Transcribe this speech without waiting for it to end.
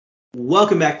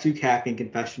Welcome back to Caffeine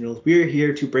Confessionals. We are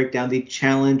here to break down the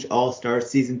Challenge All-Star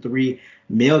Season 3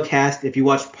 male cast. If you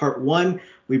watched part 1,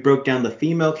 we broke down the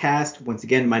female cast. Once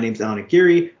again, my name's Alan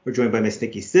Aguirre. We're joined by Miss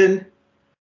Nikki Sin.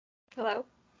 Hello.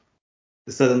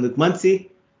 The Southern Luke Muncie.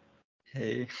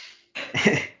 Hey.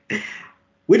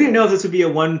 We didn't know if this would be a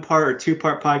one-part or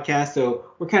two-part podcast, so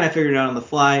we're kind of figuring it out on the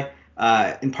fly.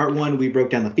 In part 1, we broke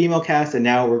down the female cast, and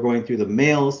now we're going through the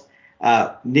males.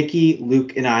 Nikki,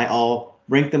 Luke, and I all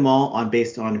ranked them all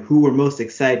based on who we're most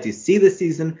excited to see this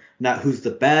season, not who's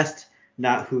the best,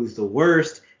 not who's the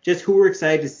worst, just who we're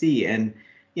excited to see. And,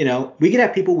 you know, we could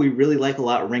have people we really like a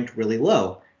lot ranked really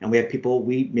low, and we have people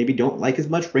we maybe don't like as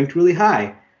much ranked really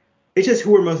high. It's just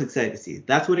who we're most excited to see.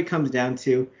 That's what it comes down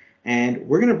to. And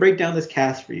we're going to break down this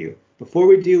cast for you. Before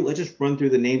we do, let's just run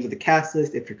through the names of the cast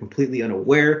list if you're completely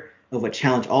unaware of what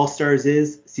Challenge All-Stars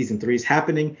is. Season 3 is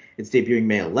happening. It's debuting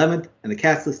May 11th. And the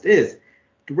cast list is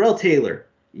Darrell Taylor,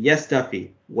 Yes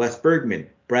Duffy, Wes Bergman,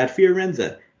 Brad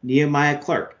Fiorenza, Nehemiah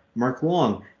Clark, Mark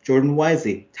Long, Jordan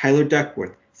Wisely, Tyler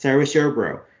Duckworth, Cyrus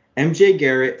Yarbrough, MJ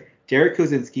Garrett, Derek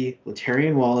Kozinski,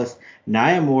 Latarian Wallace,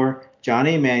 Nia Moore, John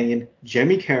A. Mannion,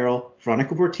 Jemmy Carroll,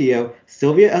 Veronica Portillo,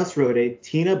 Sylvia Elsrode,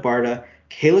 Tina Barta,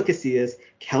 Kayla Casillas,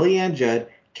 Kellyanne Judd,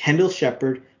 Kendall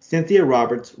Shepard, Cynthia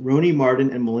Roberts, Roni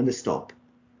Martin, and Melinda Stolp.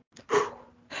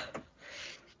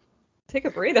 Take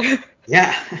a breather.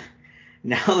 Yeah.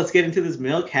 Now let's get into this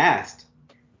male cast.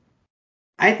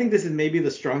 I think this is maybe the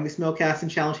strongest male cast in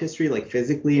Challenge history, like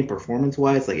physically and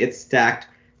performance-wise. Like, it's stacked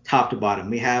top to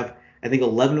bottom. We have, I think,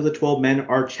 11 of the 12 men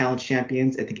are Challenge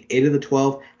champions. I think 8 of the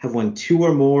 12 have won 2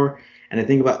 or more. And I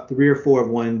think about 3 or 4 have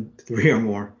won 3 or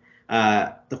more.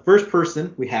 The first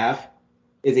person we have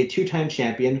is a 2-time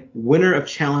champion, winner of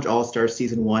Challenge All-Stars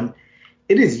Season 1.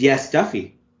 It is Yes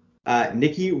Duffy.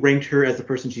 Nikki ranked her as the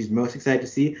person she's most excited to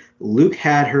see. Luke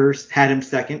had him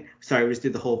second. Sorry, we just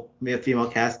did the whole male-female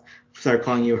cast. Started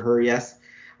calling you her, Yes.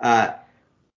 And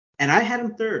I had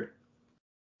him third.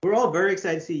 We're all very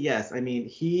excited to see Yes. I mean,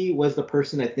 he was the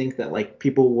person I think that like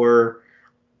people were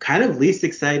kind of least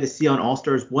excited to see on All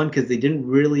Stars 1 because they didn't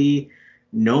really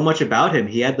know much about him.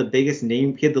 He had the biggest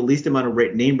name, he had the least amount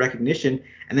of name recognition,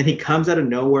 and then he comes out of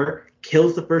nowhere,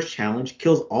 kills the first challenge,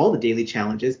 kills all the daily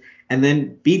challenges, and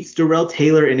then beats Darrell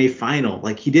Taylor in a final.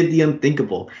 Like, he did the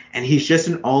unthinkable, and he's just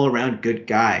an all-around good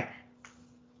guy.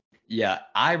 Yeah,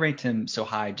 I ranked him so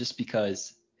high just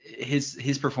because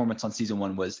his performance on season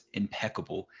 1 was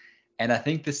impeccable. And I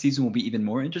think this season will be even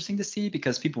more interesting to see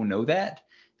because people know that.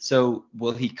 So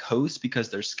will he coast because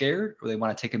they're scared or they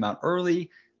want to take him out early?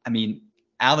 I mean,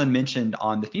 Alan mentioned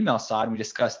on the female side, and we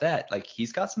discussed that, like,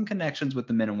 he's got some connections with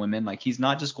the men and women. Like, he's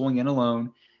not just going in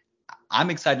alone. I'm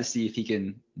excited to see if he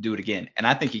can do it again. And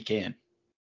I think he can.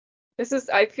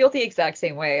 I feel the exact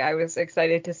same way. I was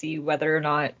excited to see whether or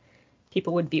not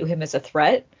people would view him as a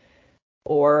threat,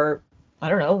 or I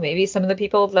don't know, maybe some of the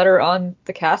people that are on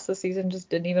the cast this season just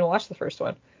didn't even watch the first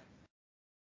one.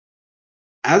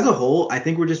 As a whole, I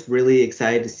think we're just really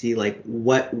excited to see like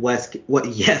what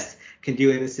Yes can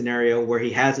do in this scenario where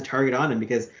he has a target on him,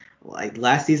 because like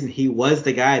last season he was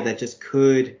the guy that just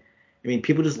could. I mean,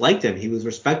 people just liked him. He was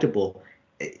respectable,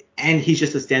 and he's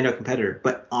just a standout competitor.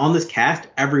 But on this cast,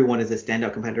 everyone is a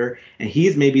standout competitor, and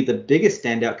he's maybe the biggest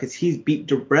standout because he's beat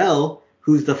Darrell,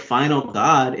 who's the final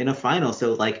god in a final.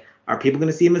 So like, are people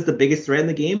going to see him as the biggest threat in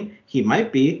the game? He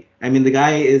might be. I mean, the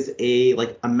guy is a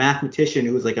mathematician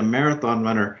who's like a marathon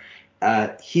runner.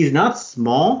 He's not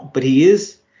small, but he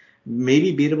is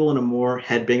maybe beatable in a more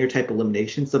headbanger type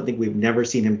elimination, something we've never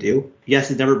seen him do. Yes,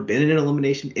 he's never been in an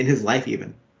elimination in his life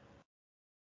even.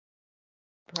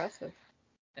 Impressive.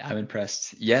 I'm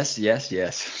impressed. Yes.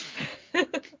 I'm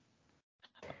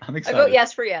excited. I vote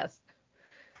yes for Yes.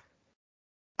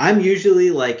 I'm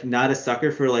usually like not a sucker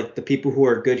for like the people who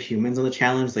are good humans on the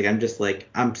challenge. Like, I'm just like,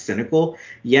 I'm cynical.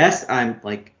 Yes, I'm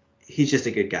like, he's just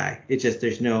a good guy. It's just,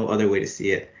 there's no other way to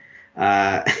see it.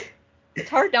 It's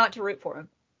hard not to root for him.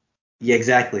 Yeah,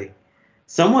 exactly.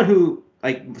 Someone who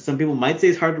like some people might say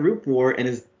is hard to root for and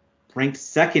is ranked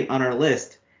second on our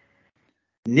list.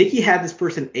 Nikki had this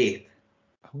person 8th.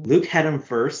 Luke had him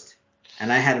first,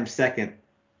 and I had him second.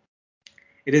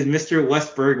 It is Mr. Wes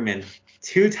Bergman,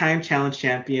 2-time challenge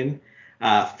champion,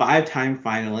 5-time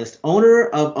finalist, owner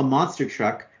of a monster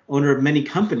truck, owner of many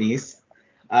companies,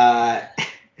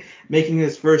 making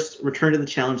his first return to the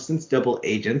challenge since Double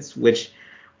Agents, which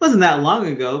wasn't that long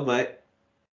ago, but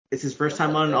it's his first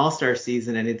time on an All-Star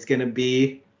season, and it's going to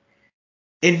be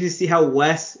interesting to see how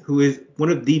Wes, who is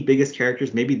one of the biggest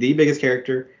characters, maybe the biggest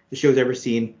character the show's ever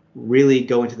seen, really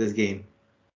go into this game.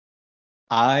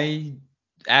 I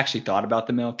actually thought about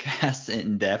the male cast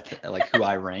in depth, like who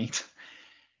I ranked.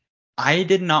 I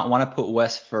did not want to put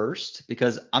Wes first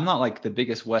because I'm not like the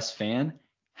biggest Wes fan.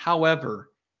 However,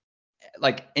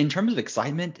 like in terms of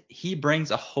excitement, he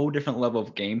brings a whole different level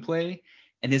of gameplay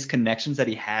and his connections that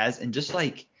he has and just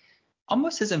like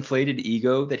almost his inflated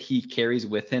ego that he carries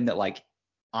with him that like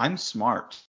I'm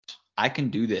smart. I can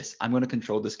do this. I'm going to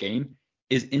control this game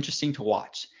is interesting to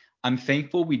watch. I'm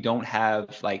thankful we don't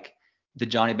have like the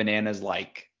Johnny Bananas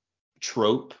like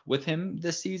trope with him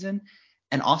this season.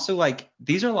 And also like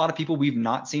these are a lot of people we've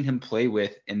not seen him play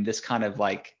with in this kind of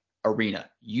like arena.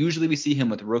 Usually we see him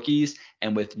with rookies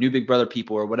and with new Big Brother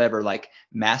people or whatever, like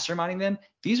masterminding them.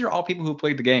 These are all people who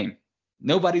played the game.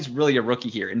 Nobody's really a rookie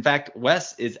here. In fact,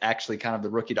 Wes is actually kind of the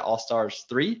rookie to All Stars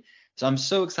 3. So I'm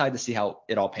so excited to see how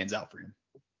it all pans out for him.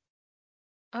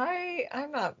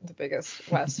 I'm not the biggest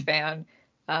Wes fan.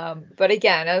 But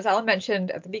again, as Alan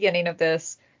mentioned at the beginning of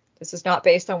this is not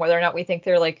based on whether or not we think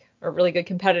they're like a really good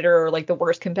competitor or like the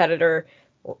worst competitor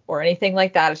or anything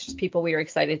like that. It's just people we are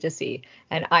excited to see.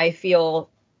 And I feel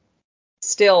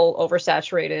still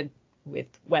oversaturated with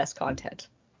Wes content.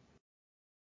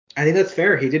 I think that's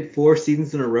fair. He did 4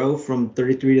 seasons in a row from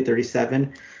 33 to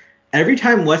 37. Every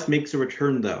time Wes makes a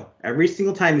return, though, every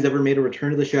single time he's ever made a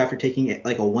return to the show after taking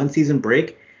like a 1-season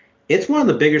break, it's one of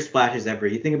the bigger splashes ever.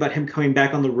 You think about him coming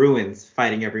back on the Ruins,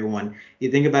 fighting everyone. You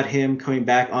think about him coming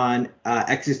back on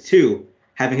Exes 2,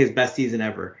 having his best season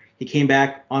ever. He came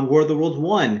back on War of the Worlds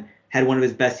 1, had one of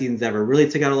his best seasons ever. Really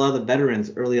took out a lot of the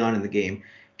veterans early on in the game.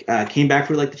 Came back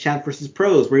for like the Champ versus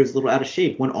Pros, where he was a little out of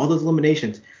shape, won all those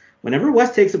eliminations. Whenever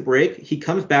Wes takes a break, he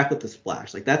comes back with the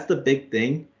splash. Like, that's the big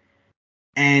thing.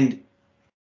 And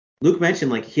Luke mentioned,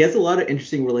 like, he has a lot of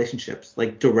interesting relationships.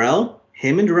 Like,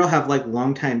 him and Darrell have, like,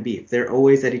 long-time beef. They're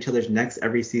always at each other's necks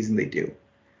every season they do.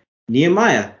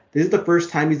 Nehemiah, this is the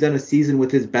first time he's done a season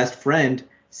with his best friend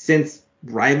since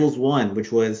Rivals 1,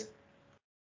 which was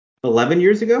 11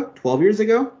 years ago? 12 years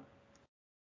ago?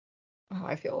 Oh,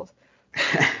 I feel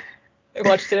I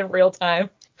watched it in real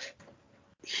time.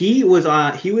 He was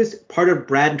part of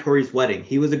Brad and Tori's wedding.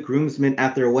 He was a groomsman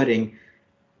at their wedding.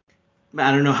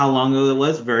 I don't know how long ago it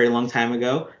was, very long time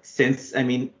ago.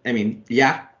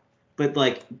 Yeah. But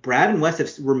like Brad and Wes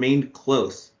have remained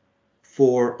close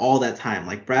for all that time.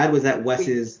 Like Brad was at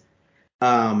Wes's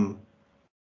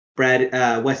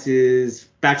Wes's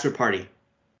bachelor party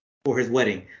for his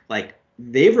wedding. Like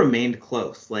they've remained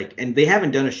close. Like, and they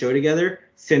haven't done a show together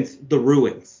since The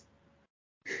Ruins.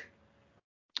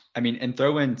 I mean, and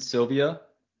throw in Sylvia,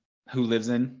 who lives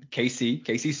in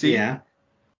KCC. Yeah.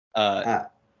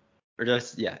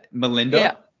 Melinda.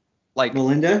 Yeah. Like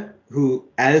Melinda, who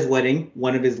at his wedding,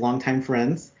 one of his longtime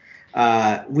friends.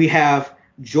 We have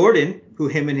Jordan, who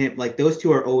like those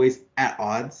two are always at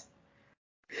odds.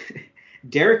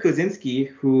 Derek Kosinski,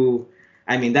 who,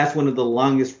 I mean, that's one of the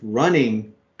longest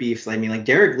running beefs. I mean, like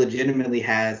Derek legitimately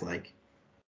has like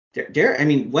Derek. I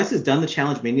mean, Wes has done the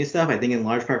Challenge Mania stuff, I think in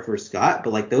large part for Scott,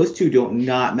 but like those two don't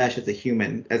not mesh as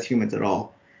humans at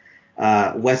all.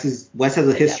 Wes has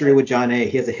a history with John A.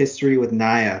 He has a history with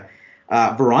Naya.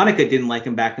 Veronica didn't like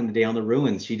him back in the day on the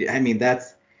Ruins.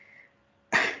 That's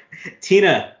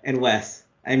Tina and Wes.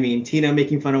 I mean, Tina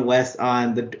making fun of Wes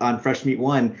on Fresh Meat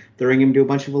 1, throwing him to a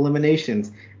bunch of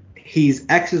eliminations. He's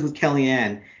exes with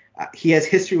Kellyanne. He has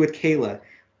history with Kayla.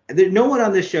 There's no one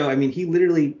on this show. I mean, he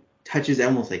literally touches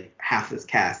almost like half this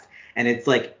cast, and it's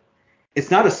like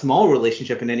it's not a small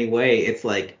relationship in any way. It's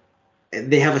like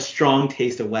they have a strong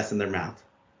taste of Wes in their mouth.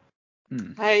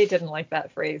 I didn't like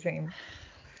that phrasing.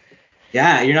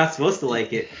 Yeah, you're not supposed to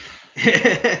like it.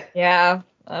 Yeah,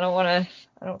 I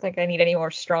don't think I need any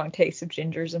more strong taste of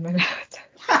gingers in my mouth.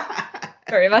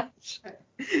 Very much.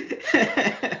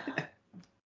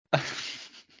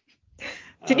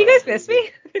 Did you guys miss me?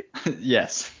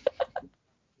 Yes.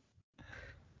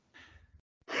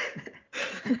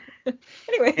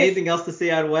 Anyway. Anything else to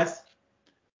say out of Wes?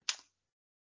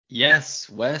 Yes,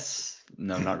 Wes.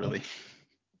 No, not really.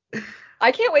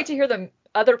 I can't wait to hear the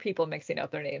other people mixing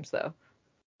up their names, though.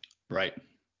 Right.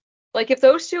 Like, if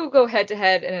those two go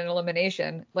head-to-head in an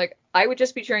elimination, like, I would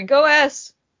just be cheering, go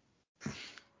S!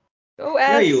 Go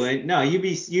S! No, you wouldn't. No, you'd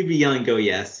be yelling, go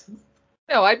yes.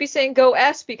 No, I'd be saying go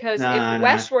S because if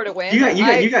Wes were to win,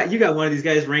 you got one of these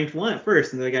guys ranked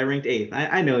first, and the guy ranked 8th.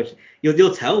 I know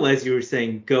you'll tell Wes you were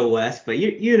saying go Wes, but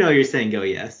you know you're saying go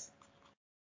yes.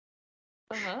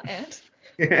 And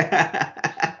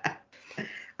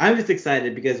I'm just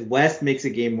excited because Wes makes a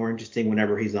game more interesting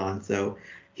whenever he's on, so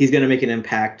he's gonna make an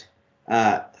impact.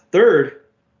 Third,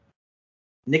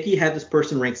 Nikki had this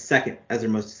person ranked 2nd as their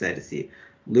most excited to see.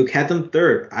 Luke had them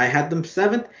 3rd. I had them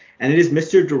 7th, and it is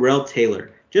Mr. Darrell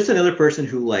Taylor. Just another person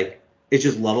who like is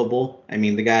just lovable. I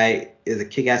mean, the guy is a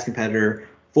kick-ass competitor,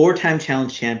 4-time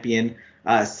challenge champion,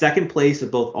 second place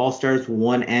of both All Stars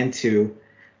 1 and 2.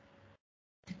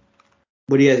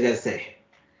 What do you guys got to say?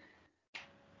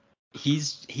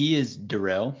 He is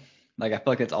Darrell. Like, I feel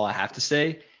like that's all I have to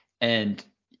say. And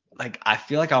like, I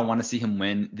feel like I want to see him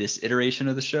win this iteration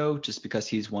of the show just because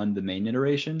he's won the main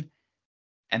iteration.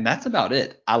 And that's about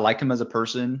it. I like him as a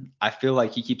person. I feel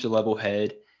like he keeps a level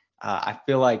head. I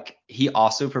feel like he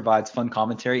also provides fun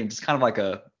commentary and just kind of like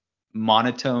a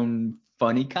monotone,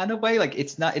 funny kind of way. Like,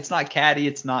 it's not catty,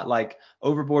 it's not like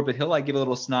overboard, but he'll like give a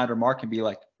little snide remark and be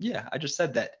like, yeah, I just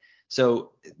said that.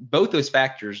 So both those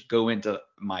factors go into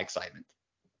my excitement.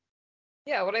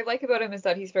 Yeah, what I like about him is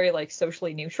that he's very like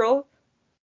socially neutral.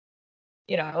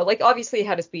 You know, like obviously he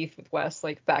had his beef with Wes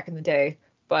like back in the day,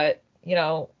 but you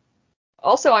know,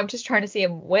 also I'm just trying to see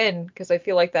him win because I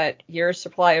feel like that year's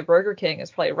supply of Burger King is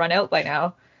probably run out by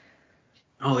now.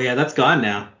 Oh yeah, that's gone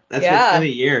now. It's been Yeah. a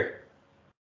year.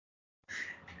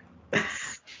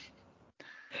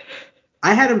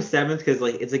 I had him 7th because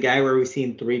like it's a guy where we've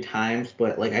seen 3 times,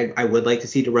 but like I would like to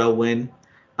see Darrell win.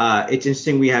 It's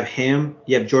interesting. We have him,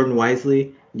 you have Jordan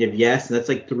Wisely, you have Yes, and that's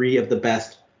like 3 of the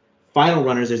best final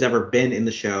runners there's ever been in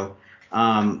the show.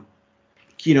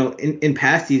 You know, in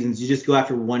past seasons, you just go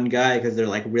after one guy because they're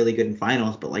like really good in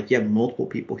finals, but like you have multiple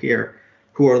people here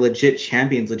who are legit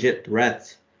champions, legit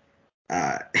threats.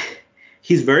 Uh,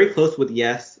 he's very close with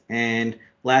Yes, and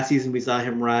last season we saw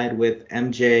him ride with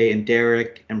MJ and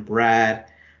Derek and Brad.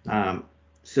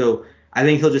 So I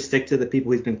think he'll just stick to the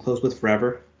people he's been close with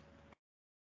forever.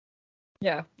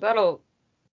 Yeah, I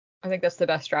think that's the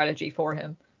best strategy for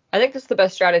him. I think that's the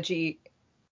best strategy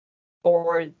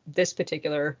for this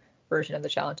particular version of the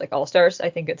challenge, like All Stars. I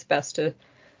think it's best to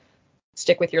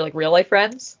stick with your like real life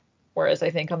friends, whereas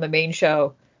I think on the main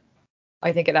show,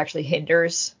 I think it actually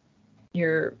hinders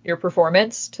your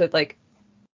performance to like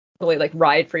really like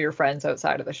ride for your friends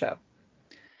outside of the show.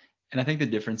 And I think the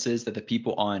difference is that the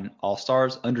people on All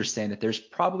Stars understand that there's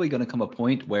probably going to come a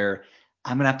point where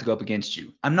I'm going to have to go up against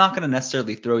you. I'm not going to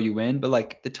necessarily throw you in, but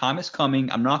like the time is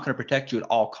coming. I'm not going to protect you at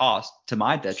all costs to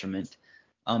my detriment.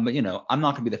 But you know, I'm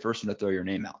not going to be the first one to throw your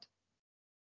name out.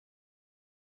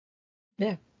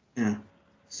 Yeah. Yeah.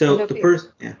 So the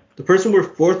person we're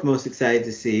 4th most excited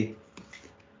to see,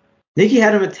 Nikki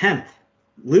had him at 10th,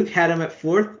 Luke had him at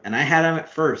 4th, and I had him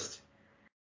at 1st.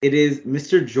 It is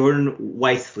Mr. Jordan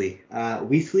Wisely.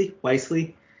 Wisely.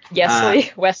 Wesley.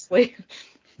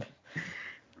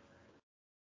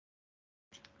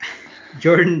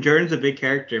 Jordan's a big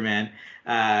character, man.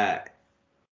 A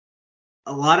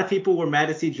lot of people were mad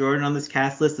to see Jordan on this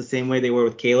cast list the same way they were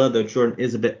with Kayla, though Jordan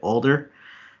is a bit older.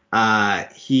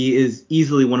 He is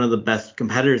easily one of the best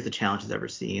competitors the challenge has ever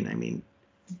seen. I mean,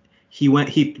 he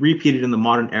repeated in the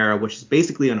modern era, which is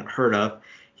basically unheard of.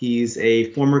 He's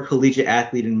a former collegiate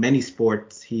athlete in many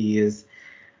sports. He is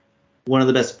one of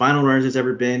the best final runners there's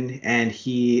ever been, and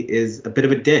he is a bit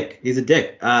of a dick. He's a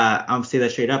dick. I'm gonna say that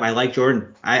straight up. I like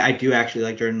Jordan. I do actually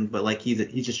like Jordan, but like he's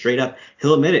just straight up.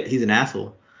 He'll admit it. He's an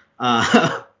asshole.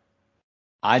 I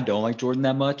don't like Jordan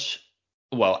that much.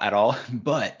 Well, at all,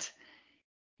 but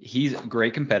he's a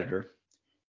great competitor.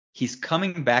 He's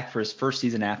coming back for his first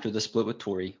season after the split with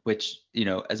Tori, which, you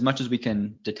know, as much as we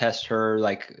can detest her,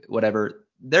 like whatever,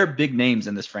 they're big names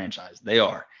in this franchise. They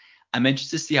are. I'm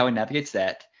interested to see how he navigates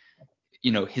that.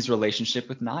 You know, his relationship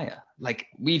with Naya. Like,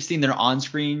 we've seen their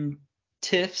on-screen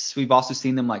tiffs. We've also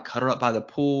seen them like cuddle up by the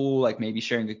pool, like maybe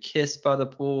sharing a kiss by the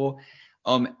pool.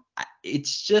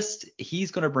 It's just,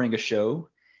 he's going to bring a show.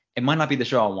 It might not be the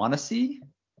show I want to see,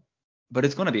 but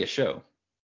it's going to be a show.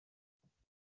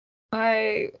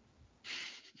 I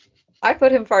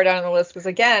put him far down on the list because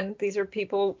again, these are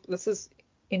people. This is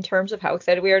in terms of how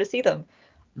excited we are to see them.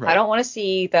 Right. I don't want to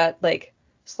see that like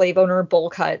slave owner bowl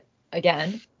cut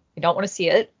again. I don't want to see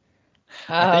it.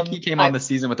 I think he came on the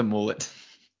season with a mullet.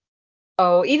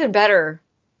 Oh, even better.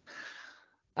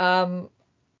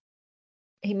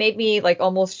 He made me like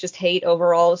almost just hate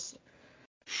overalls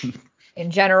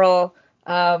in general.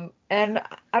 And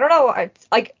I don't know.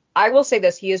 I will say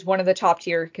this: he is one of the top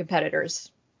tier competitors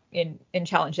in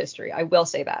challenge history. I will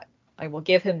say that. I will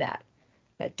give him that.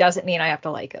 That doesn't mean I have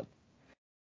to like him.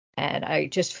 And I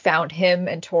just found him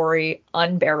and Tori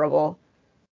unbearable,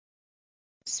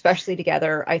 especially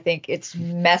together. I think it's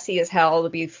messy as hell to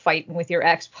be fighting with your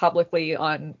ex publicly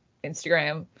on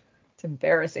Instagram. It's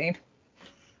embarrassing.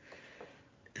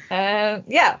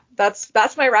 Yeah,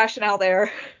 that's my rationale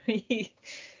there.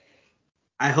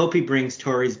 I hope he brings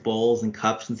Tori's bowls and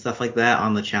cups and stuff like that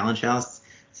on the challenge house,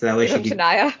 so that way she can.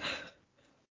 Naya.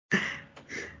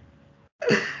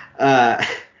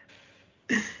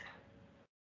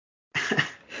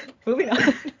 Moving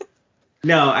on.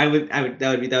 No, that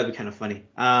would be kind of funny.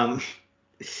 I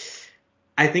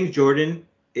think Jordan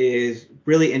is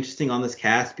really interesting on this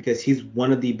cast because he's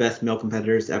one of the best male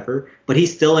competitors ever, but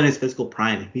he's still in his physical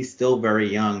prime. He's still very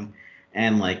young,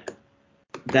 and like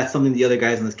that's something the other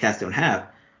guys on this cast don't have.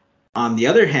 On the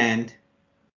other hand,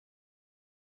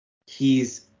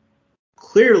 he's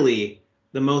clearly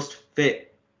the most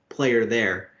fit player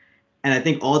there, and I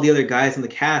think all the other guys in the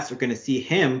cast are going to see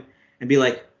him and be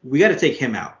like, we got to take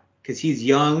him out because he's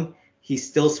young, he's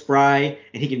still spry,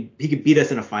 and he can beat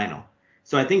us in a final.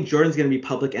 So I think Jordan's going to be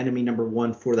public enemy number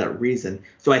one for that reason.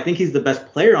 So I think he's the best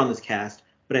player on this cast,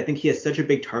 but I think he has such a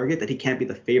big target that he can't be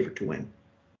the favorite to win.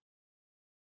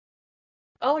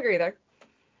 I'll agree there.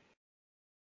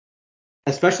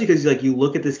 Especially because like you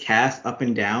look at this cast up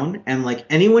and down, and like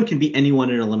anyone can beat anyone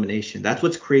in elimination. That's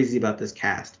what's crazy about this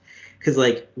cast. Because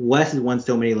like Wes has won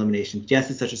so many eliminations. Jess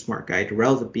is such a smart guy.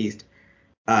 Darrell's a beast.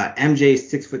 MJ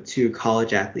is 6'2"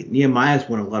 college athlete. Nehemiah's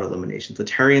won a lot of eliminations.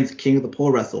 Laterian's king of the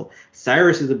pole wrestle.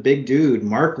 Cyrus is a big dude.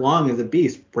 Mark Long is a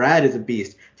beast. Brad is a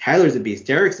beast. Tyler's a beast.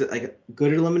 Derek's like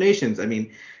good at eliminations. I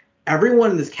mean,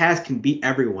 everyone in this cast can beat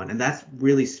everyone, and that's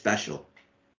really special.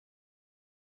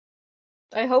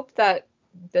 I hope that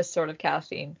this sort of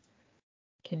casting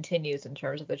continues in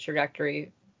terms of the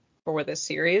trajectory for this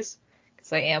series,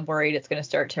 because I am worried it's going to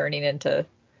start turning into,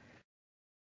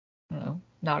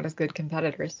 not as good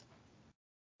competitors.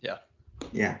 Yeah.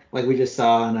 Yeah, like we just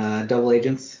saw on Double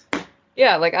Agents.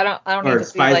 Yeah, like I don't need Or to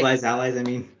see Spies, like Lies, Allies. I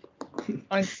mean, I don't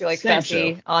need to see like Same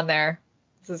Fessy show. on there.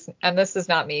 This is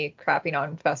not me crapping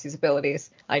on Fessy's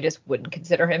abilities. I just wouldn't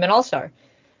consider him an all-star.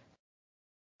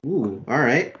 ooh, all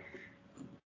right.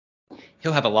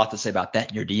 He'll have a lot to say about that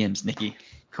in your DMs, Nikki.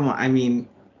 Come on, I mean,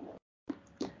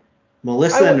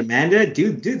 Melissa and Amanda,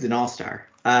 dude's an all-star.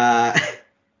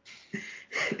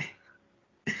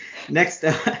 Next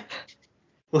up,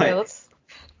 what? Yeah,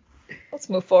 let's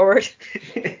move forward.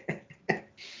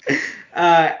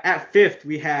 At fifth,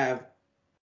 we have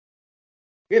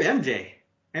MJ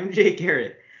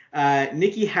Garrett.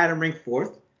 Nikki had him ranked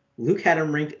fourth. Luke had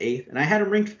him ranked eighth, and I had him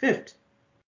ranked fifth.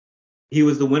 He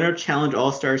was the winner of Challenge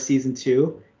All-Star Season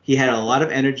 2. He had a lot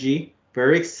of energy,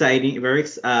 very exciting, very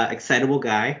excitable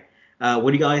guy.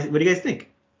 What do you guys think?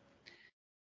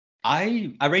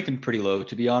 I rate him pretty low,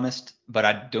 to be honest, but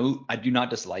I do not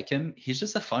dislike him. He's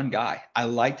just a fun guy. I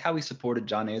liked how he supported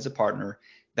John A as a partner.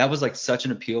 That was like such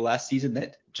an appeal last season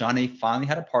that John A finally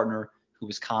had a partner who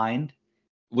was kind,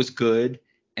 was good,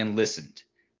 and listened.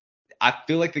 I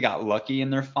feel like they got lucky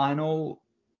in their final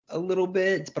a little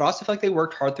bit, but I also feel like they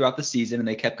worked hard throughout the season and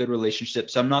they kept good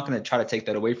relationships. So I'm not going to try to take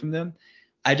that away from them.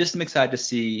 I just am excited to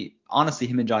see, honestly,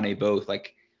 him and John A both.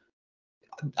 Like,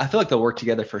 I feel like they'll work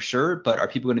together for sure, but are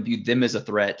people going to view them as a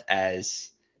threat as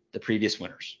the previous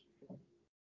winners?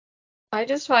 I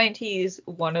just find he's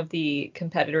one of the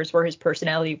competitors where his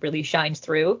personality really shines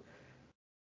through,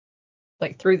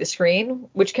 like through the screen,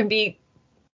 which can be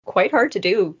quite hard to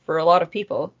do for a lot of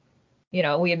people.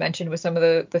 We had mentioned with some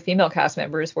of the female cast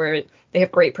members where they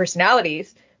have great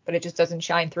personalities, but it just doesn't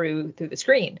shine through the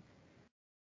screen.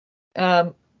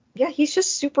 Yeah, he's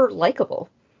just super likable.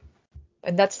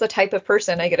 And that's the type of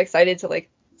person I get excited to like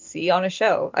see on a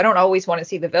show. I don't always want to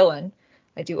see the villain.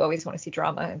 I do always want to see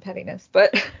drama and pettiness,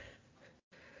 but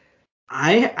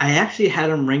I actually had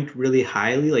him ranked really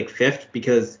highly, like fifth,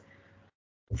 because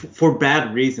for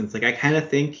bad reasons. Like I kind of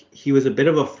think he was a bit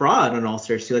of a fraud on All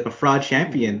Stars 2, like a fraud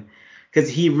champion, because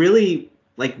he really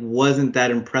like wasn't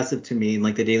that impressive to me in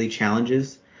like the daily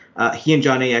challenges. He and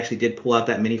John A actually did pull out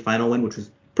that mini final win, which was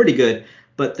pretty good,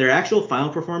 but their actual final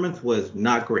performance was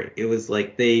not great. It was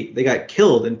like they got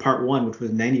killed in part one, which was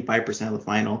 95% of the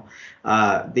final.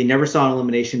 They never saw an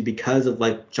elimination because of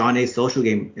like John A's social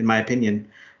game, in my opinion.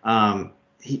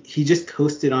 He just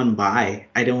coasted on by.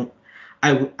 I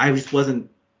just wasn't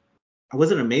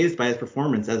amazed by his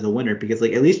performance as a winner because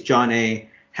like at least John A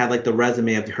had like the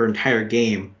resume of her entire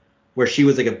game where she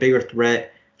was like a bigger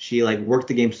threat. She like worked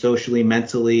the game socially,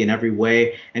 mentally, in every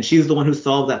way, and she was the one who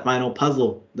solved that final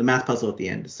puzzle, the math puzzle at the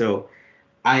end. So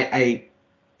I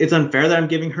it's unfair that I'm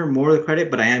giving her more of the credit,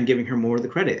 but I am giving her more of the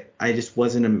credit. I just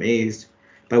wasn't amazed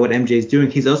by what MJ's doing.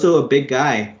 He's also a big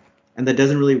guy, and that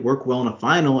doesn't really work well in a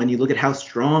final. And you look at how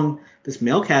strong this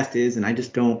male cast is, and I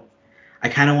just don't. I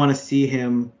kind of want to see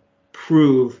him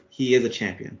prove he is a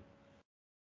champion.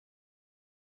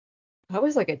 that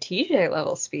was like a TJ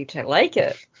level speech. I like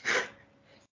it.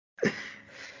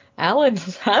 Alan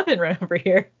Lavin right over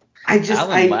here.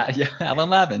 Alan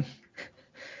Lavin.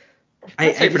 I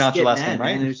That's how you just pronounce your get last mad, name,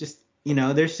 right? man. It's just there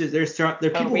are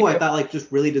people me who I too. thought like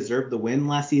just really deserved the win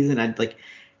last season.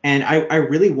 I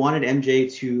really wanted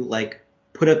MJ to like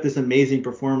put up this amazing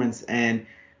performance. And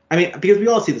I mean, because we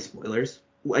all see the spoilers,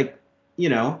 like, you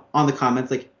know, on the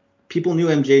comments, like people knew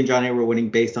MJ and Johnny were winning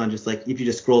based on just like if you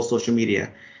just scroll social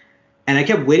media. And I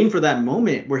kept waiting for that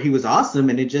moment where he was awesome,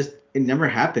 and it never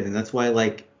happened. And that's why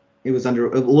like it was a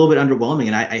little bit underwhelming,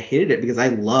 and I hated it because I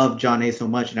love John A so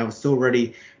much, and I was so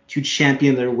ready to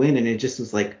champion their win, and it just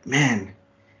was like, man,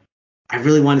 I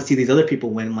really want to see these other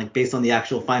people win, like based on the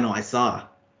actual final I saw.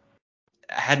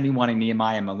 Had me wanting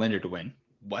Nehemiah and Melinda to win.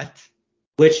 What?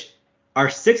 Which our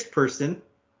sixth person,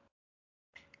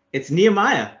 it's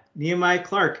Nehemiah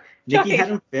Clark. Nikki had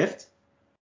him fifth,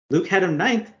 Luke had him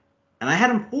ninth, and I had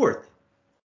him fourth.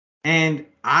 And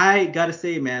I gotta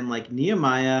say, man, like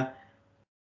Nehemiah,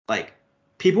 like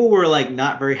people were like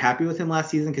not very happy with him last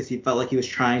season because he felt like he was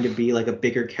trying to be like a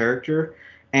bigger character.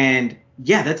 And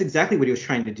yeah, that's exactly what he was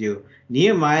trying to do.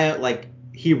 Nehemiah, like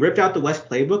he ripped out the West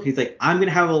playbook. He's like, I'm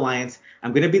gonna have alliance.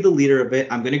 I'm gonna be the leader of it.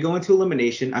 I'm gonna go into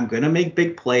elimination. I'm gonna make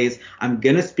big plays. I'm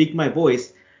gonna speak my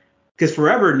voice. Because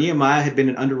forever Nehemiah had been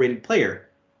an underrated player.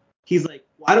 He's like,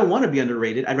 well, I don't want to be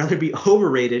underrated. I'd rather be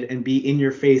overrated and be in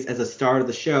your face as a star of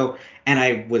the show. And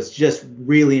I was just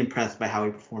really impressed by how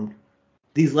he performed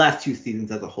these last two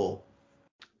seasons as a whole.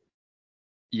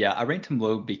 Yeah, I ranked him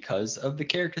low because of the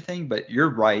character thing, but you're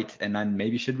right, and I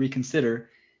maybe should reconsider.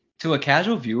 To a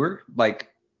casual viewer, like,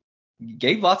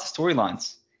 gave lots of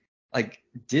storylines, like,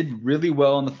 did really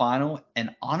well in the final,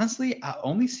 and honestly, I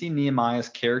only see Nehemiah's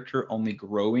character only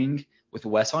growing with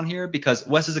Wes on here because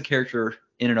Wes is a character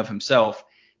in and of himself,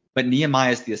 but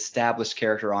Nehemiah is the established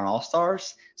character on All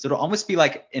Stars, so it'll almost be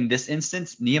like in this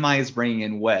instance, Nehemiah is bringing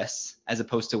in Wes as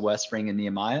opposed to Wes bringing in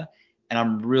Nehemiah, and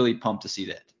I'm really pumped to see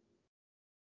that.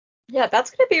 Yeah,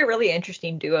 that's going to be a really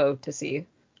interesting duo to see.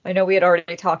 I know we had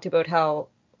already talked about how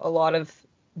a lot of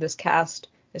this cast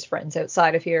is friends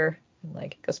outside of here. And,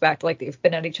 like, it goes back to, like, they've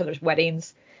been at each other's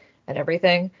weddings and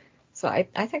everything. So I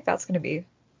think that's going to be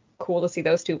cool to see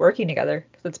those two working together.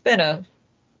 Because it's been a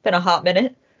hot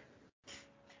minute.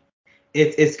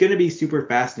 It's going to be super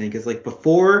fascinating because, like,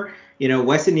 before, you know,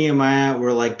 Wes and Nehemiah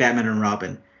were like Batman and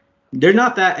Robin. They're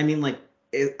not that. I mean, like,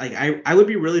 I would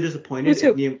be really disappointed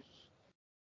if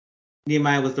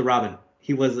Nehemiah was the Robin.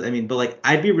 He was, I mean, but like,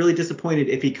 I'd be really disappointed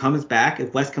if he comes back,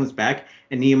 if Wes comes back,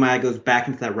 and Nehemiah goes back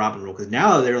into that Robin role. Because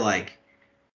now they're like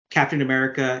Captain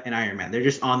America and Iron Man. They're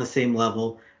just on the same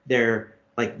level. They're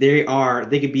like, they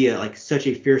could be like such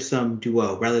a fearsome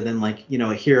duo rather than like, you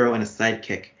know, a hero and a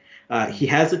sidekick. He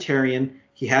has Laterrian,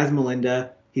 he has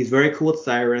Melinda, he's very cool with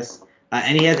Cyrus,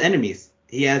 and he has enemies.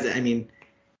 He has, I mean,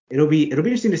 it'll be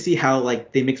interesting to see how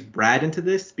like they mix Brad into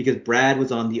this because Brad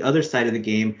was on the other side of the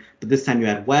game, but this time you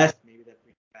had West. Maybe that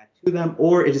brings it back to them,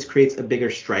 or it just creates a bigger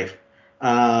strife.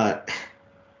 I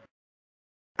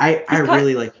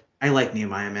like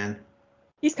Nehemiah, man.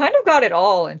 He's kind of got it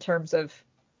all in terms of,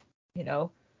 you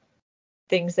know,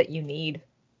 things that you need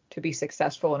to be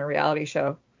successful in a reality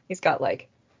show. He's got like,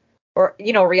 or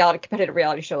you know, competitive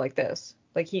reality show like this.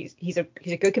 Like he's a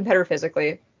good competitor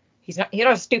physically. He's not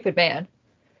a stupid man.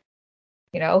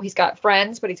 You know, he's got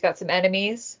friends, but he's got some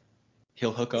enemies.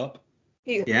 He'll hook up.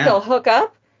 He'll hook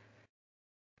up.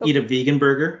 Eat a vegan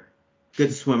burger.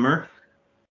 Good swimmer.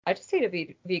 I just ate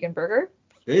a vegan burger.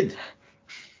 Good.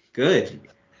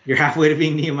 You're halfway to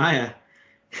being Nehemiah.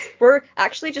 We're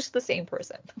actually just the same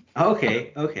person.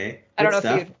 Okay. I don't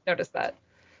know if you noticed that.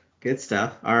 Good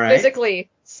stuff. All right. Physically,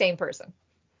 same person.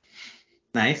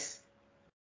 Nice.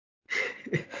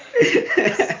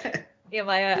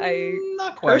 Nehemiah, I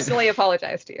Not quite. personally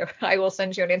apologize to you. I will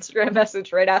send you an Instagram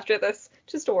message right after this,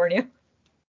 just to warn you.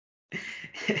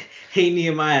 Hey,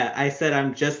 Nehemiah, I said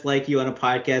I'm just like you on a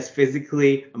podcast,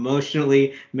 physically,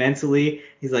 emotionally, mentally.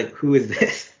 He's like, who is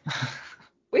this?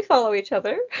 We follow each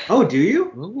other. Oh, do you?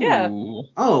 Ooh. Yeah.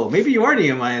 Oh, maybe you are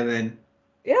Nehemiah then.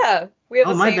 Yeah, we have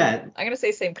Oh, the my same. bad. I'm gonna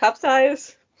say same cup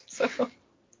size. So who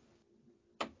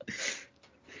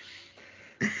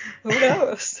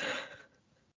knows?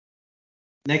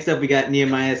 Next up, we got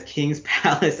Nehemiah's King's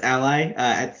Palace ally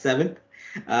at 7th.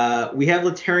 We have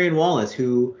Laterrian Wallace,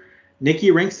 who Nikki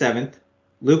ranked 7th,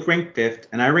 Luke ranked 5th,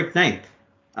 and I ranked 9th.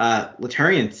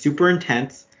 Laterrian, super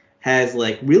intense, has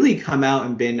like really come out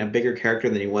and been a bigger character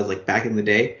than he was like back in the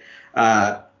day.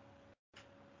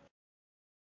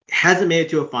 Hasn't made it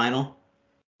to a final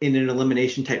in an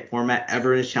elimination type format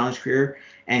ever in his challenge career,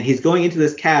 and he's going into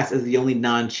this cast as the only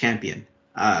non-champion.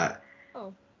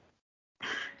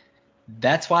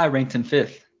 That's why I ranked him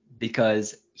 5th,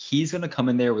 because he's going to come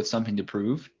in there with something to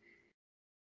prove.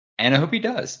 And I hope he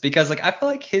does, because like I feel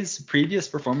like his previous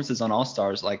performances on All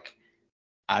Stars, like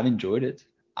I've enjoyed it.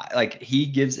 Like he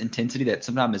gives intensity that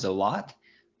sometimes is a lot,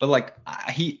 but like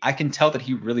I can tell that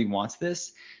he really wants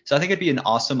this. So I think it'd be an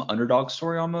awesome underdog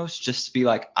story almost, just to be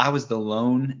like, I was the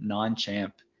lone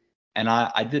non-champ and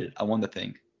I did it. I won the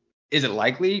thing. Is it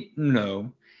likely?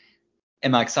 No.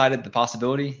 Am I excited? The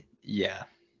possibility? Yeah.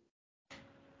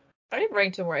 I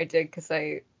ranked him where I did because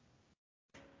I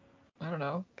don't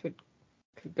know, could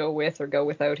go with or go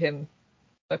without him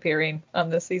appearing on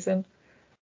this season.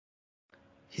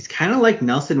 He's kind of like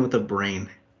Nelson with a brain,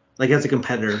 like as a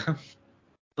competitor.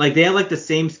 Like they have like the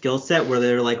same skill set where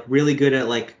they're like really good at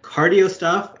like cardio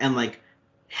stuff and like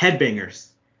headbangers.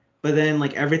 But then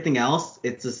like everything else,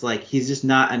 it's just like he's just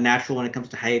not a natural when it comes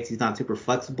to heights. He's not super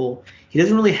flexible. He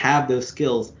doesn't really have those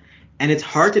skills. And it's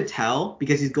hard to tell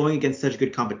because he's going against such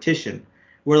good competition.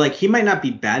 Where like he might not be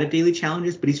bad at daily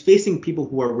challenges, but he's facing people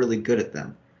who are really good at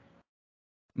them.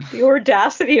 The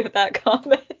audacity of that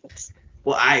comment.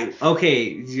 Well,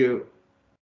 you.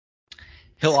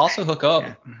 He'll also hook up.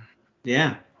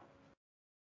 Yeah. At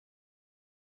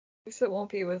least it won't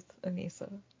be with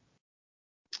Anissa.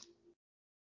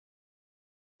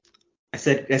 I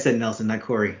said Nelson, not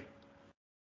Corey.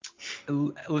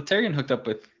 Laterian hooked up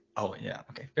with. Oh yeah.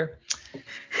 Okay. Fair.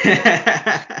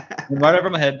 Right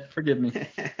over my head. Forgive me.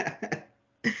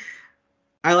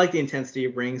 I like the intensity he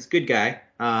brings. Good guy.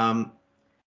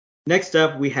 Next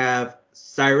up, we have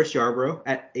Cyrus Yarbrough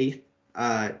at 8th.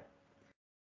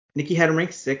 Nikki had him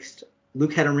ranked 6th.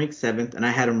 Luke had him ranked 7th, and I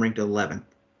had him ranked 11th.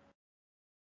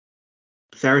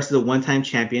 Cyrus is a one-time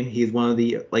champion. He's one of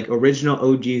the like original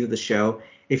OGs of the show.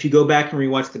 If you go back and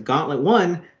rewatch the Gauntlet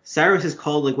 1, Cyrus is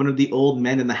called like one of the old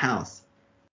men in the house.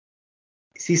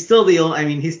 He's still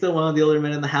he's still one of the older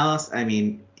men in the house. I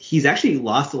mean, he's actually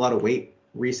lost a lot of weight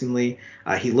recently.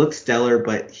 He looks stellar,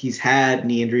 but he's had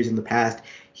knee injuries in the past.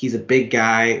 He's a big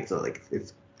guy, so like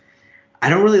I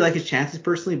don't really like his chances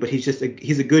personally, but he's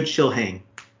a good chill hang.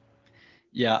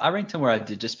 Yeah, I ranked him where I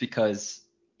did just because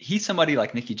he's somebody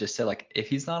like Nikki just said, like if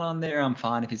he's not on there, I'm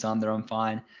fine. If he's on there, I'm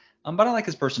fine. But I like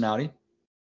his personality.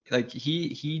 Like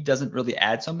he doesn't really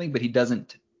add something, but he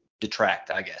doesn't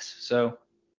detract, I guess. So,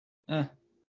 The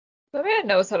man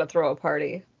knows how to throw a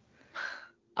party.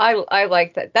 I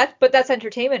like that. But that's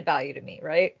entertainment value to me,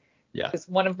 right? Yeah. Because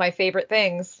one of my favorite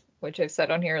things, which I've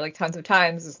said on here like tons of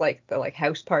times, is like the like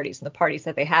house parties and the parties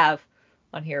that they have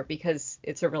on here, because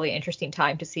it's a really interesting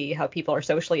time to see how people are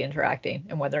socially interacting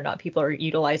and whether or not people are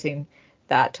utilizing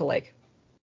that to like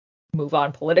move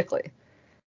on politically.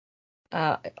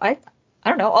 I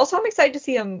don't know. Also, I'm excited to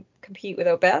see him compete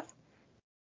without Beth.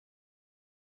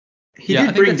 He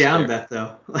did bring down Beth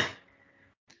though.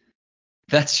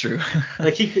 That's true.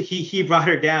 Like he brought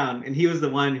her down, and he was the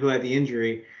one who had the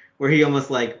injury where he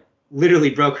almost like literally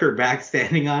broke her back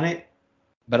standing on it.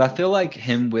 But I feel like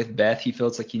him with Beth, he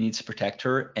feels like he needs to protect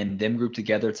her, and them grouped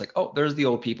together, it's like, oh, there's the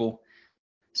old people.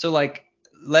 So like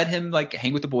let him like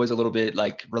hang with the boys a little bit,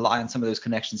 like rely on some of those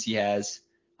connections he has.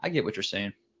 I get what you're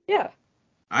saying. Yeah.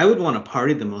 I would want to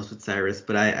party the most with Cyrus,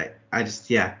 but I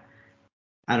just I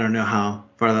don't know how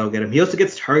far that'll get him. He also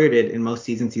gets targeted in most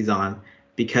seasons he's on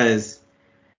because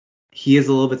he is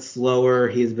a little bit slower.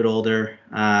 He's a bit older.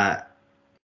 But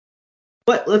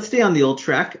let's stay on the old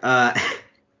track. I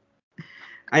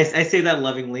say that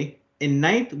lovingly. In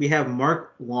 9th, we have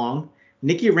Mark Long.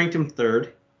 Nikki ranked him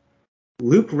 3rd.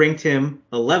 Luke ranked him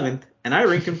 11th. And I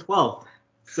ranked him 12th.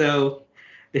 So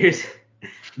there's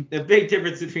a big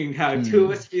difference between how two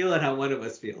of us feel and how one of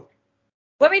us feel.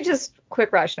 Let me just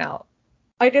quick rationale.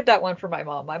 I did that one for my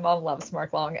mom. My mom loves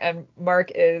Mark Long, and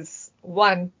Mark is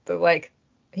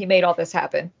he made all this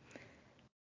happen.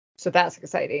 So that's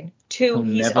exciting. 2,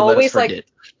 he's always like,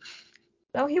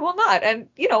 no, he will not. And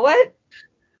you know what?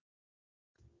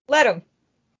 Let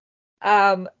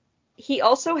him. He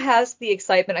also has the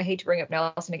excitement. I hate to bring up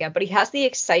Nelson again, but he has the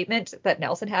excitement that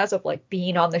Nelson has of like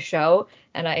being on the show.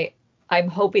 And I'm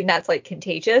hoping that's like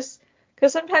contagious,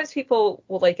 because sometimes people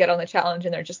will like get on the challenge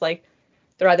and they're just like,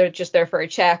 they're either just there for a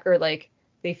check or like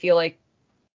they feel like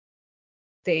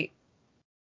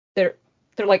they're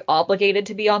like obligated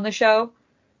to be on the show,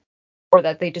 or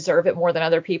that they deserve it more than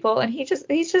other people. And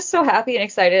he's just so happy and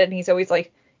excited, and he's always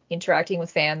like interacting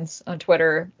with fans on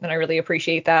Twitter, and I really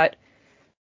appreciate that.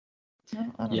 I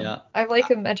don't know. I like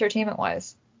him entertainment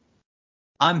wise.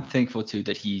 I'm thankful too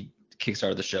that he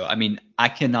kickstarted the show. I mean, I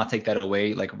cannot take that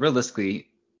away. Like realistically,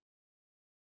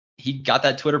 he got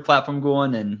that Twitter platform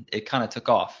going and it kind of took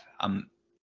off.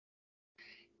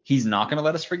 He's not going to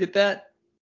let us forget that,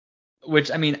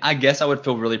 which I mean, I guess I would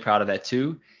feel really proud of that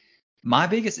too. My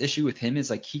biggest issue with him is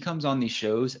like he comes on these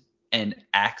shows and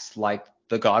acts like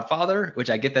the Godfather, which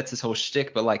I get that's his whole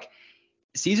shtick, but like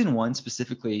season 1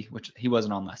 specifically, which he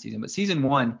wasn't on last season, but season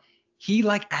 1, he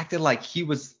like acted like he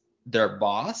was their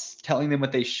boss telling them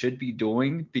what they should be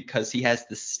doing because he has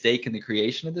the stake in the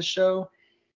creation of the show.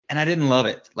 And I didn't love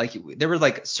it. Like there were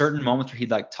like certain moments where he'd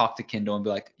like talk to Kendall and be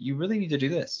like, you really need to do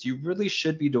this. You really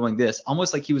should be doing this.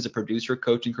 Almost like he was a producer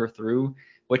coaching her through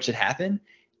what should happen.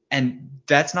 And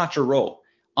that's not your role.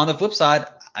 On the flip side,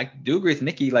 I do agree with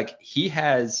Nikki. Like he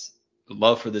has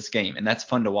love for this game and that's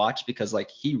fun to watch because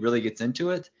like he really gets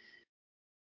into it,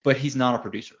 but he's not a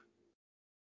producer.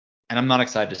 And I'm not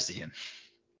excited to see him.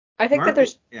 I think that Mark,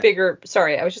 there's yeah. bigger.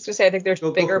 Sorry, I was just gonna say I think there's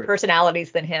Go bigger for it.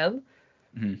 personalities than him.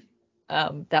 Mhm.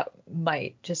 That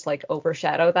might just like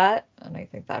overshadow that, and I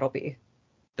think that'll be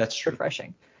That's true.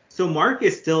 refreshing. So Mark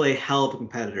is still a hell of a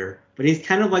competitor, but he's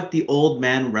kind of like the old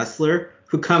man wrestler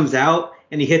who comes out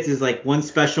and he hits his like one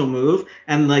special move,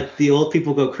 and like the old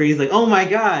people go crazy, like oh my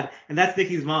god, and that's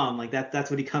Nikki's mom, like that's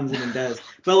what he comes in and does.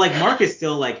 But like Mark is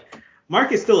still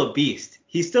a beast.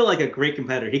 He's still like a great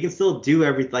competitor. He can still do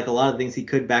like a lot of things he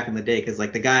could back in the day, because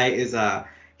like the guy is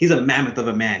he's a mammoth of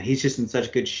a man. He's just in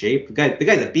such good shape. The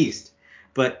guy's a beast.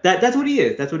 But that's what he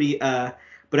is. That's what he. But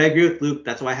I agree with Luke.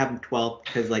 That's why I have him 12th,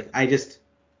 because like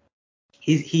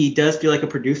he does feel like a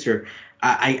producer.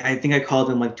 I think I called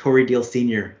him like Tory Deal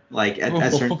Sr. like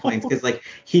at certain points, because like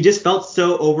he just felt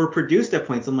so overproduced at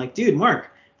points. I'm like, dude,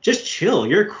 Mark, just chill.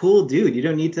 You're a cool dude. You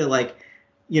don't need to like,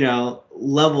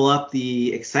 level up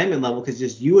the excitement level, because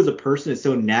just you as a person is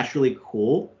so naturally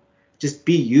cool. Just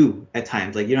be you at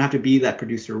times. Like you don't have to be that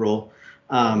producer role.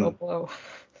 Blow.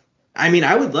 I mean,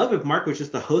 I would love if Mark was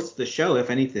just the host of the show, if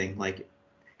anything. Like,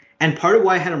 and part of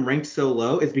why I had him ranked so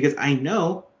low is because I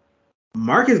know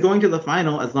Mark is going to the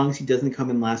final as long as he doesn't come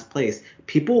in last place.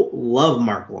 People love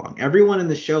Mark Long. Everyone in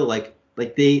the show,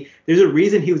 there's a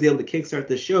reason he was able to kickstart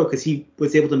the show, because he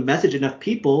was able to message enough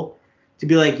people to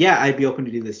be like, yeah, I'd be open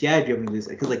to do this. Yeah, I'd be open to do this.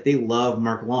 Because like they love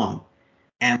Mark Long,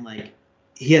 and like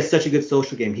he has such a good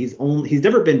social game. He's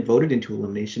never been voted into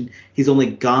elimination. He's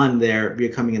only gone there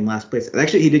via coming in last place.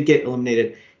 Actually, he did get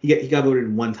eliminated. He got voted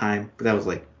in one time, but that was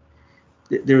like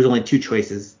there was only two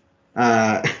choices.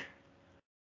 Mark's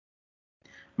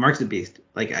a beast.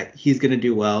 Like he's gonna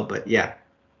do well, but yeah.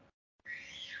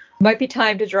 Might be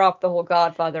time to drop the whole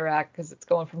Godfather act because it's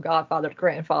going from Godfather to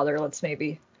Grandfather. Let's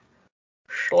maybe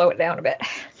slow it down a bit.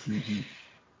 Mhm.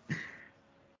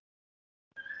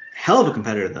 Hell of a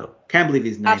competitor though. Can't believe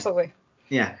he's ninth. Absolutely.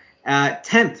 Yeah.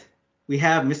 10th, we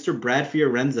have Mr. Brad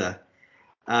Fiorenza.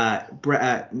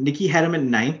 Nikki had him at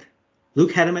 9th.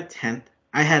 Luke had him at 10th.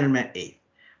 I had him at 8th.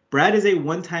 Brad is a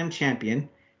one-time champion.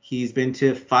 He's been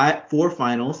to 4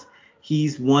 finals.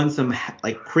 He's won some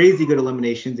like crazy good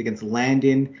eliminations against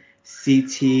Landon,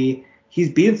 CT.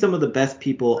 He's beaten some of the best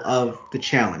people of the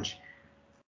challenge.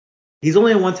 He's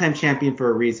only a one-time champion for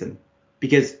a reason,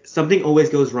 because something always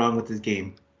goes wrong with his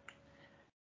game.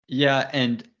 Yeah,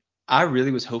 and I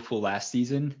really was hopeful last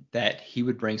season that he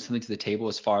would bring something to the table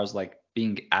as far as like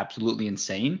being absolutely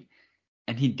insane,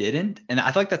 and he didn't. And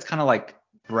I feel like that's kind of like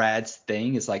Brad's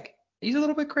thing, is like he's a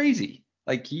little bit crazy.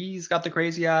 Like he's got the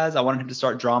crazy eyes. I wanted him to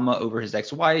start drama over his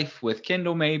ex-wife with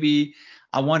Kendall maybe.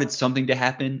 I wanted something to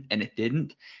happen and it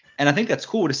didn't. And I think that's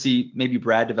cool to see maybe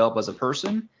Brad develop as a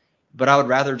person, but I would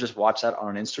rather just watch that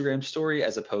on an Instagram story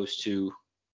as opposed to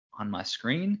on my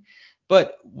screen.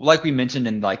 But like we mentioned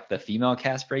in like the female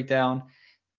cast breakdown,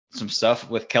 some stuff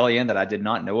with Kellyanne that I did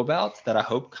not know about that I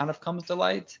hope kind of comes to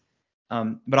light.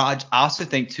 But I also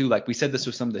think too, like we said this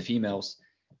with some of the females,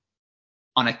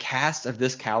 on a cast of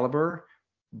this caliber,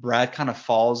 Brad kind of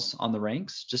falls on the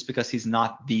ranks just because he's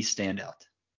not the standout.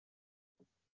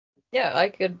 Yeah,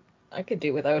 I could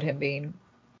do without him being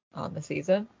on the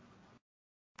season.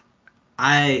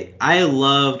 I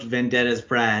loved Vendetta's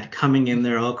Brad coming in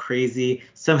there all crazy,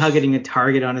 somehow getting a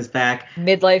target on his back,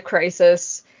 Midlife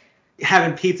crisis.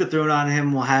 having pizza thrown on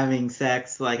him while having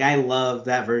sex. Like I love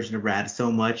that version of Brad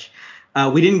so much.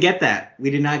 We didn't get that.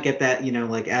 We did not get that.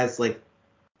 Like as like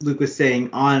Luke was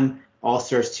saying on All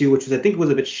Stars 2, which was I think was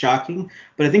a bit shocking.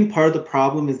 But I think part of the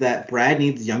problem is that Brad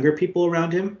needs younger people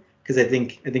around him, because I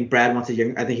think Brad wants I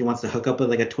think he wants to hook up with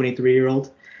like a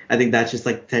 23-year-old. I think that's just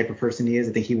like the type of person he is.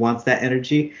 I think he wants that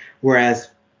energy. Whereas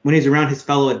when he's around his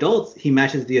fellow adults, he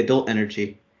matches the adult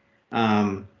energy.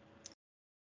 I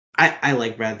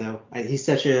like Brad though.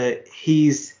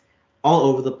 He's all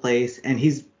over the place, and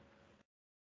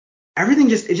everything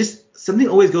just something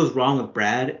always goes wrong with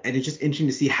Brad, and it's just interesting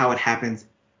to see how it happens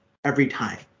every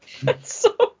time.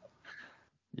 So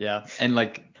Yeah, and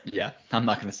like yeah, I'm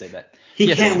not gonna say that. He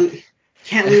Yes, can't lose.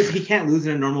 He can't lose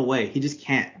in a normal way. He just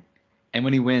can't. and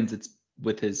when he wins, it's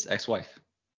with his ex-wife.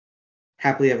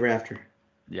 Happily ever after.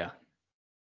 Yeah.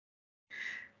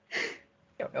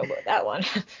 don't know about that one.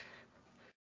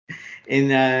 In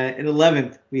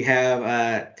 11th, we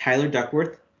have Tyler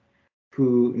Duckworth,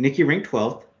 who Nikki ranked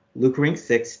 12th, Luke ranked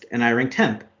 6th, and I ranked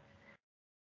 10th.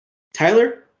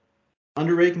 Tyler,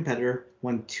 underrated competitor,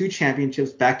 won 2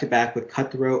 championships back-to-back with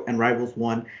Cutthroat and Rivals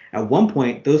 1. At one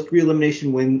point, those 3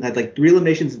 elimination wins had like 3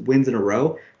 eliminations wins in a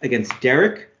row against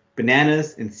Derek,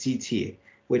 Bananas, and CT,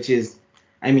 which is,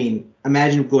 I mean,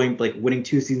 imagine going like winning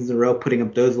 2 seasons in a row, putting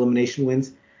up those elimination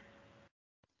wins.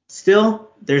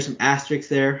 Still, there's some asterisks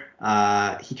there.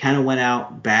 He kind of went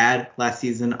out bad last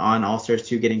season on All Stars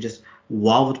 2, getting just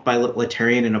walloped by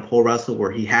Laterrian in a pole wrestle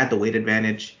where he had the weight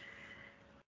advantage.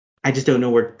 I just don't know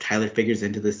where Tyler figures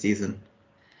into this season.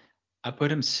 I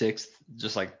put him 6th,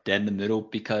 just like dead in the middle,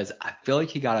 because I feel like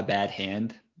he got a bad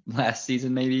hand last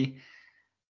season, maybe.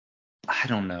 I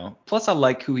don't know. Plus, I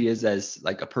like who he is as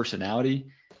like a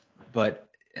personality, but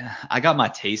I got my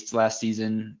taste last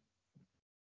season.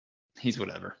 He's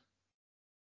whatever.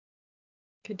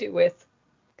 Could do with,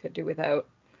 could do without.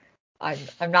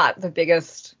 I'm not the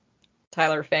biggest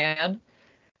Tyler fan.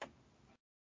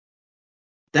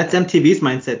 That's MTV's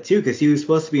mindset too, because he was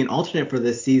supposed to be an alternate for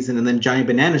this season, and then Johnny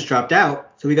Bananas dropped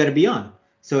out, so we got to be on.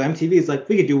 So MTV is like,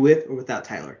 we could do with or without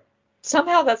Tyler.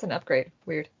 Somehow that's an upgrade.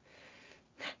 Weird.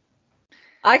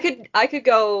 I could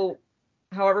go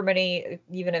however many,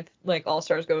 even if like All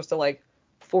Stars goes to like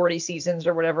 40 seasons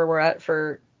or whatever we're at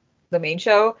for the main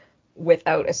show,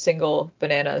 without a single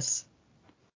Bananas.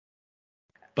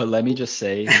 But let me just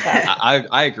say,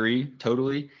 I agree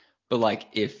totally. But like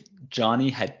if Johnny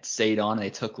had stayed on and they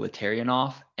took Laterrian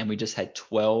off and we just had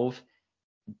 12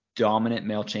 dominant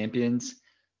male champions,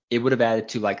 it would have added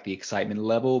to like the excitement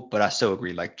level. But I so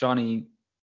agree. Like Johnny,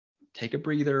 take a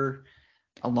breather,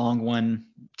 a long one,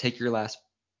 take your last.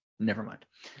 Never mind.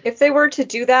 If they were to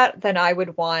do that, then I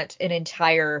would want an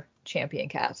entire champion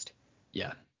cast.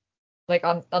 Yeah. Like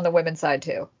on the women's side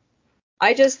too.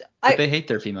 But they hate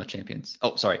their female champions.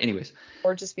 Oh, sorry. Anyways.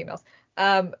 Or just females.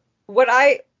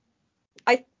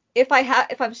 If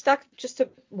I'm stuck, just to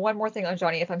one more thing on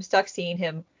Johnny, if I'm stuck seeing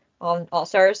him on All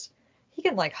Stars, he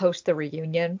can like host the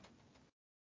reunion.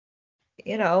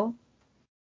 You know,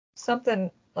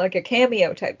 something like a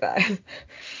cameo type vibe.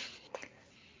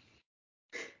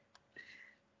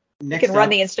 You can run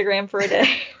the Instagram for a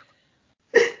day.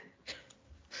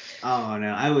 Oh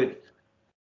no, I would.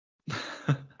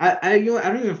 I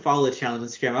don't even follow the challenge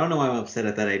Instagram. I don't know why I'm upset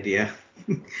at that idea.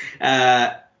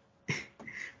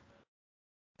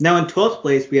 Now in 12th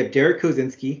place we have Derek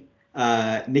Kozinski.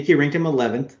 Nikki ranked him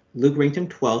 11th. Luke ranked him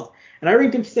 12th, and I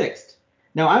ranked him 6th.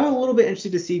 Now I'm a little bit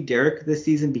interested to see Derek this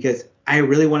season because I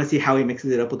really want to see how he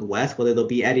mixes it up with Wes, whether they'll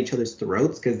be at each other's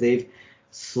throats because they've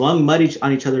slung mud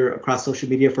on each other across social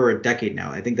media for a decade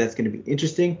now. I think that's going to be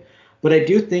interesting. But I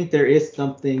do think there is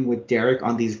something with Derek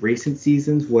on these recent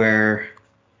seasons where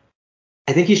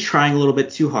I think he's trying a little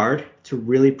bit too hard to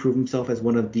really prove himself as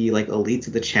one of the like elites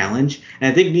of the challenge. And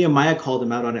I think Nehemiah called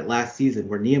him out on it last season,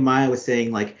 where Nehemiah was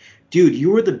saying like, dude,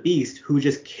 you were the beast who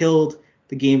just killed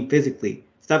the game physically.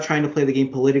 Stop trying to play the game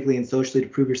politically and socially to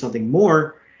prove you're something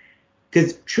more.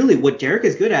 Because truly, what Derek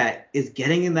is good at is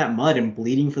getting in that mud and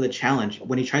bleeding for the challenge.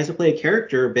 When he tries to play a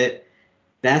character a bit,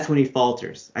 that's when he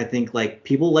falters. I think like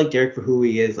people like Derek for who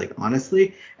he is, like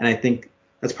honestly, and I think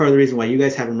that's part of the reason why you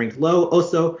guys have him ranked low.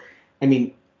 Also, I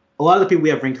mean, a lot of the people we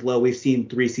have ranked low, we've seen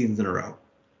 3 seasons in a row.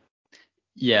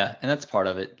 Yeah, and that's part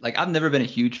of it. Like I've never been a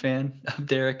huge fan of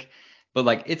Derek, but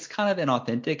like it's kind of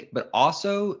inauthentic. But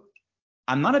also,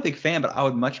 I'm not a big fan, but I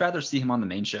would much rather see him on the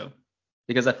main show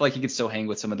because I feel like he could still hang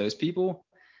with some of those people.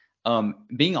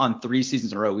 Being on 3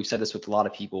 seasons in a row, we've said this with a lot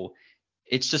of people.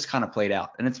 It's just kind of played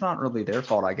out, and it's not really their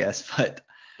fault, I guess. But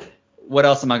what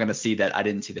else am I going to see that I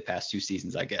didn't see the past 2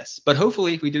 seasons, I guess? But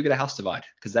hopefully we do get a house divide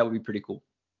because that would be pretty cool.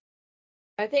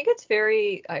 I think it's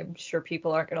I'm sure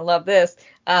people aren't going to love this,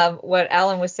 what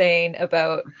Alan was saying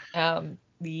about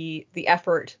the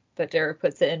effort that Derek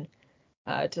puts in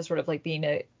to sort of like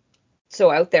being so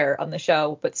out there on the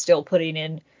show, but still putting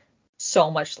in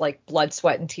so much like blood,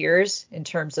 sweat, and tears in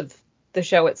terms of the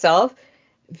show itself.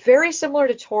 Very similar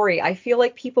to Tori. I feel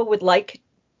like people would like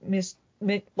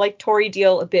Tori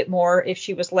Deal a bit more if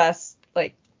she was less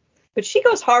like, but she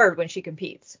goes hard when she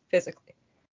competes physically.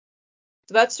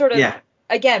 So that's sort of,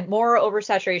 again, more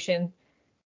oversaturation.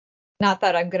 Not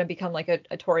that I'm going to become like a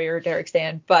Tori or Derek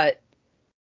stan, but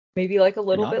maybe like a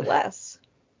little bit less.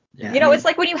 Yeah, it's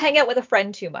like when you hang out with a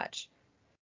friend too much.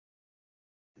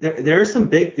 There are some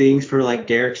big things for like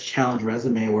Derek's challenge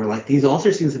resume where like these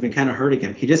All-Star seasons have been kind of hurting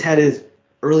him. He just had his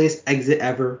earliest exit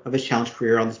ever of his challenge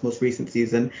career on this most recent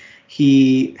season.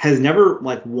 He has never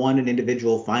like won an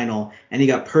individual final, and he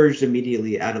got purged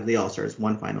immediately out of the All-Stars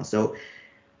one final. So,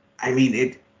 I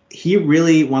mean, he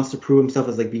really wants to prove himself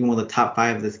as like being one of the top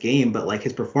 5 of this game, but like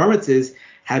his performances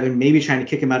have been maybe trying to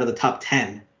kick him out of the top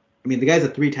 10. I mean, the guy's a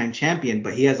 3-time champion,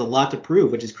 but he has a lot to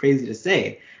prove, which is crazy to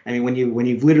say. I mean, when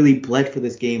you've literally bled for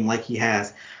this game like he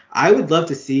has, I would love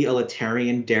to see a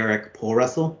Laterrian Derek pole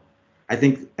wrestle. I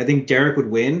think Derek would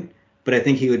win, but I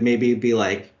think he would maybe be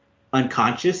like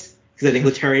unconscious because I think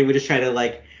Laterrian would just try to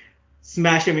like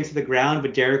smash him into the ground,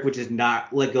 but Derek would just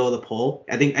not let go of the pole.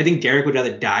 I think Derek would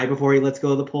rather die before he lets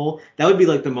go of the pole. That would be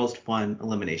like the most fun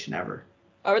elimination ever.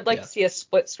 I would like to see a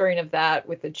split screen of that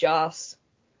with the Joss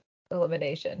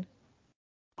elimination.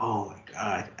 Oh my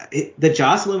god. The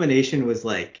Joss elimination was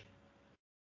like,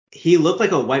 he looked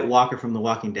like a White Walker from The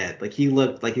Walking Dead. Like he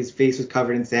looked like his face was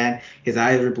covered in sand, his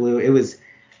eyes were blue. It was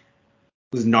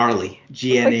gnarly.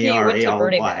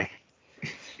 GNARALY.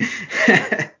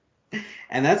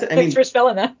 And that's, I mean, thanks for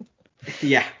spelling that.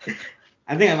 Yeah.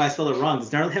 I think I might spell it wrong.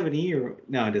 Does gnarly have an E or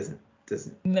no? It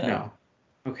doesn't. No.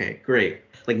 Okay, great.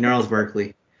 Like Gnarls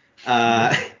Barkley.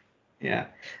 Yeah.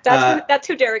 That's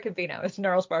who Derek could be now. It's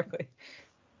Gnarls Barkley.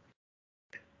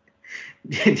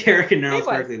 Derek and Gnarls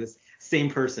Barkley, the same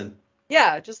person.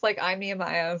 Yeah, just like I'm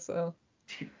Nehemiah, so.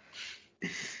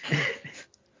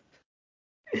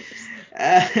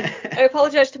 I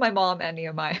apologize to my mom and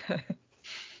Nehemiah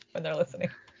when they're listening.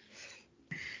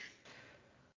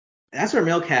 That's our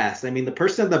Mailcast. I mean, the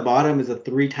person at the bottom is a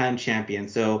 3-time champion,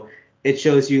 so it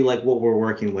shows you like what we're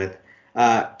working with.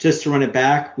 Just to run it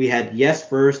back, we had Yes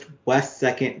first, West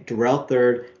second, Darrell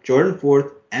third, Jordan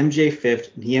fourth, MJ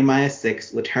fifth, Nehemiah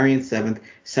sixth, Laterrian 7th,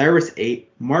 Cyrus 8th,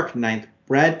 Mark 9th,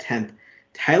 Brad 10th,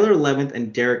 Tyler 11th,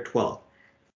 and Derek 12th.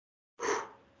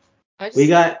 We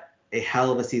got a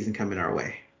hell of a season coming our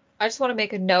way. I just want to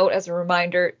make a note as a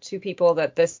reminder to people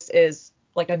that this is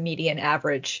like a median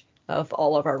average of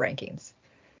all of our rankings.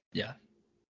 Yeah.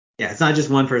 Yeah, it's not just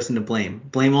one person to blame.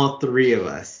 Blame all 3 of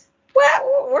us.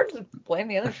 Well, we're just blame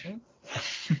the other team.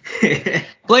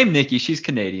 Blame Nikki. She's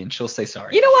Canadian. She'll say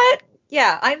sorry. You know what?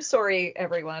 Yeah, I'm sorry,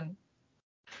 everyone,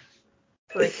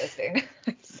 for existing.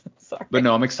 I'm so sorry. But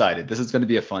no, I'm excited. This is going to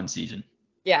be a fun season.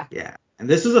 Yeah. Yeah. And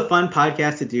this was a fun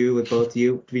podcast to do with both of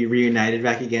you, to be reunited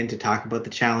back again to talk about the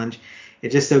challenge.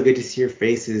 It's just so good to see your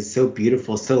faces, so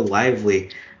beautiful, so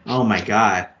lively. Oh my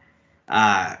God.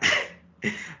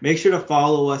 Make sure to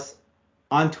follow us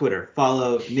on Twitter.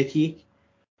 Follow Nikki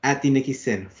at the Nikki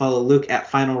Sin. Follow Luke at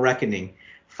Final Reckoning.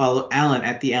 Follow Alan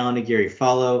at the Alan Aguirre.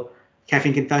 Follow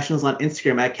Caffeine Confessionals on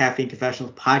Instagram at Caffeine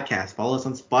Confessionals Podcast. Follow us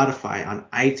on Spotify, on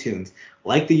iTunes.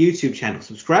 Like the YouTube channel.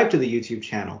 Subscribe to the YouTube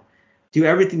channel. Do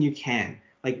everything you can.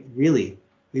 Like, really.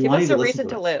 We want you to listen to us. Give us a reason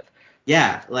to live.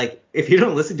 Yeah. Like, if you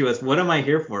don't listen to us, what am I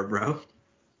here for, bro?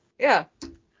 Yeah.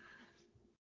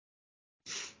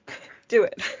 Do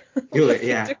it. Do it,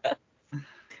 yeah.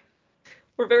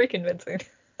 We're very convincing.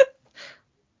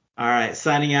 All right.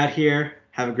 Signing out here.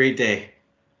 Have a great day.